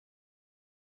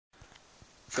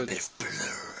for a bit of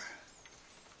blur.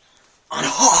 On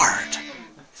hard.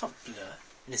 It's not Blur.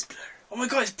 It is Blur. Oh my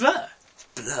god, it's Blur. It's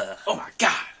Blur. Oh my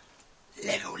god.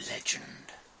 Lego Legend.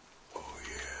 Oh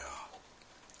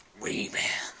yeah.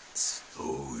 Ray-Bans.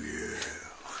 Oh yeah.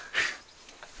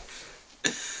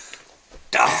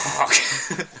 Dog.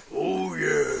 Oh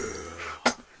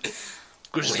yeah.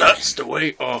 Because that's the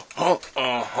way. I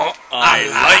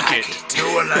like it.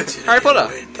 No one likes it. Harry Potter.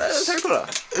 That's Harry Potter.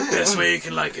 That's the way you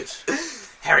can like it.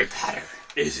 Harry Potter.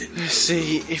 Isn't Let's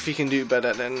see if he can do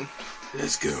better then.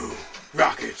 Let's go.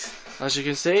 Rock it. As you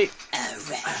can see,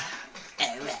 Alright.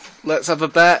 Alright. let's have a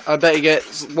bet. I bet he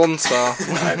gets 1 star.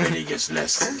 I bet he gets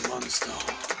less than 1 star.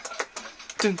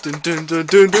 Dun dun dun dun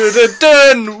dun dun dun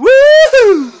dun!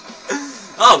 Woo!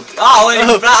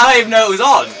 I didn't even know it was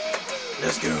on.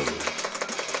 Let's go.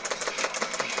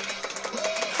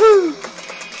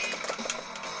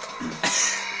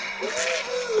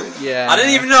 Yeah. I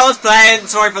didn't even know I was playing.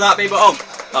 Sorry for that, people.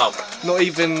 Oh. Not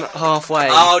even halfway.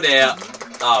 Oh dear.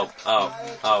 Oh.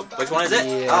 Which one is it?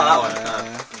 Yeah. Oh, that one.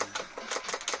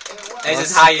 This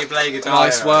is how you play guitar.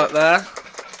 Nice work there.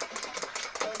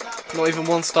 Not even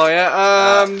 1 star yet.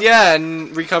 Yeah,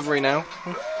 and recovery now.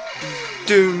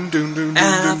 Doom, doom, doom, doom,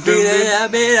 doom,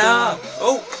 doom, doom.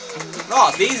 Oh,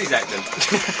 it's the easy section.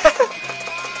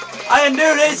 I can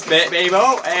do this bit,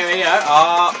 people. Here we go.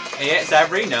 Oh, he hits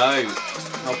every note.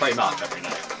 Well, pretty much every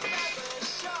note.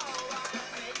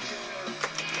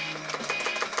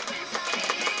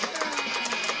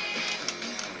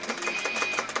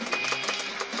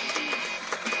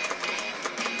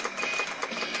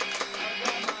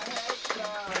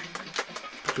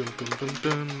 Dun, dun, dun,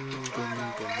 dun, dun,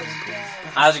 dun, dun.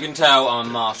 As you can tell, I'm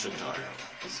a master guitar.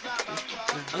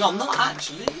 And I'm not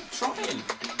actually trying.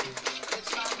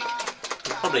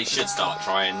 Probably should start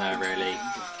trying though, really.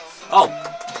 Oh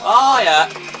yeah.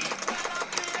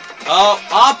 Oh,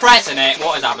 I'm pressing it.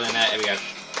 What is happening there? Here we go.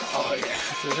 Oh yeah.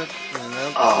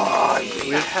 Oh,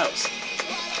 Weird house.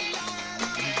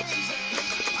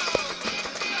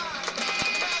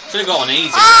 Should have got on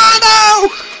easy. Oh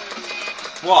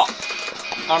What?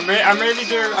 I'm really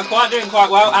doing. I'm doing quite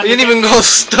well. no! You didn't even got a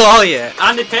star yet.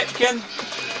 Andy Pipkin.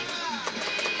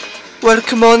 Well,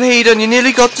 come on, Hayden. You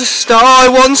nearly got the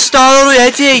star. 1 star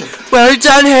already. Well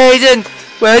done, Hayden.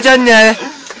 Well done there.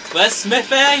 Where's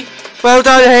Smithy? Well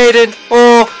done, Hayden.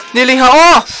 Oh, nearly.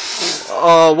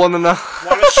 Oh, 1 and a.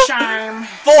 What a shame.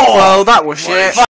 4. Well, that was shit.